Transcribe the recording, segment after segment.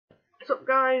What's up,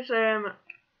 guys?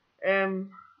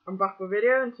 I'm back with a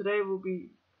video, and today we'll be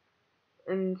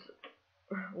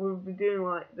doing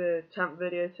like the 10th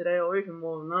video today, or even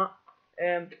more than that.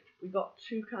 We got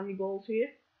two candy balls here.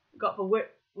 We got the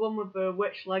one with the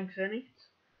witch legs in it,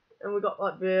 and we got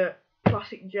like the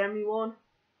classic gemmy one,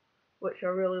 which I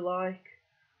really like.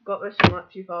 Got this in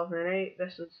like 2008.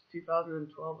 This is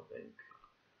 2012, I think.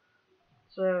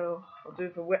 So I'll do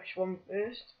the witch one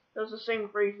first. There's the same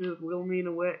phrase as "will mean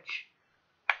a witch."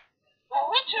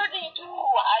 Witchery do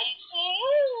I see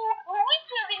you?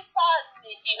 Witchery fun,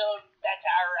 you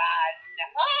better run.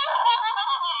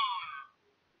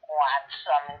 Want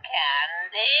some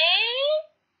candy?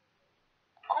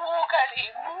 Googly,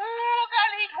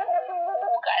 googly,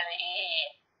 googly.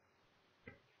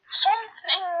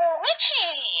 Something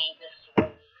witchy this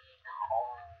way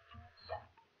comes.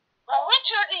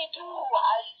 Witchery do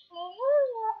I see you?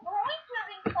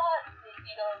 Witchery fun,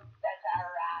 you better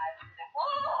run.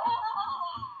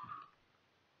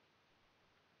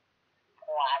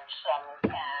 Want some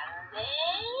candy?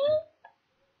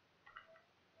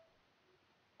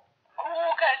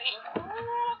 Googly,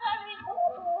 googly,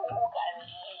 googly.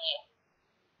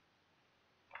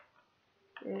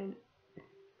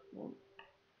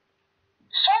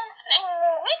 Something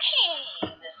witchy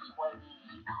this way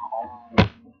comes.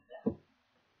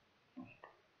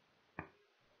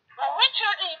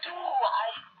 Witchery do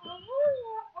I see you?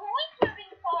 Witchery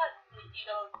fun,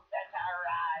 you better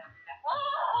run.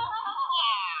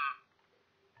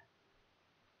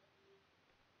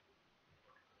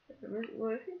 Is it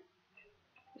working?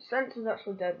 The sensor's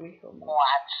actually dead weak on that.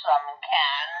 Want some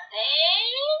candy?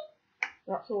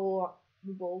 That's all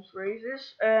the balls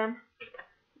raises.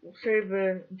 We'll save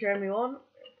the gemmy one.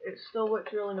 It still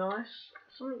looks really nice.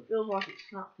 Something feels like it's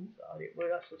snapped inside it, but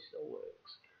it actually still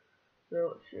works. So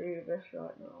let's show you this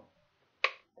right now.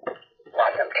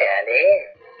 Want some candy?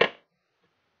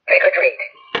 Trick or treat.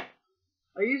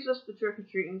 I used this for trick or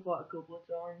treating quite a couple of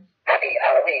times, Happy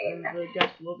Halloween. and the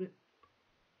guests love it.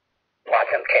 Want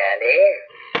some candy?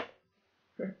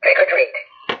 Trick or treat.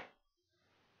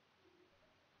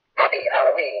 Happy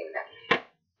Halloween.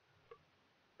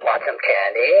 Want some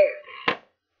candy?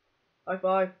 High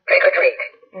five. Trick or treat.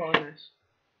 Oh, I missed.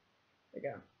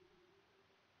 Again.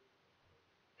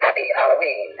 Happy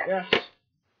Halloween. Yes.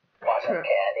 Want some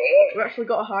candy? We actually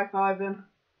got a high five in.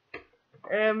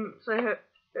 So if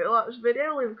you like this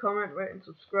video, leave a comment, rate and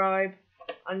subscribe.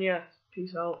 And yeah,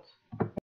 peace out.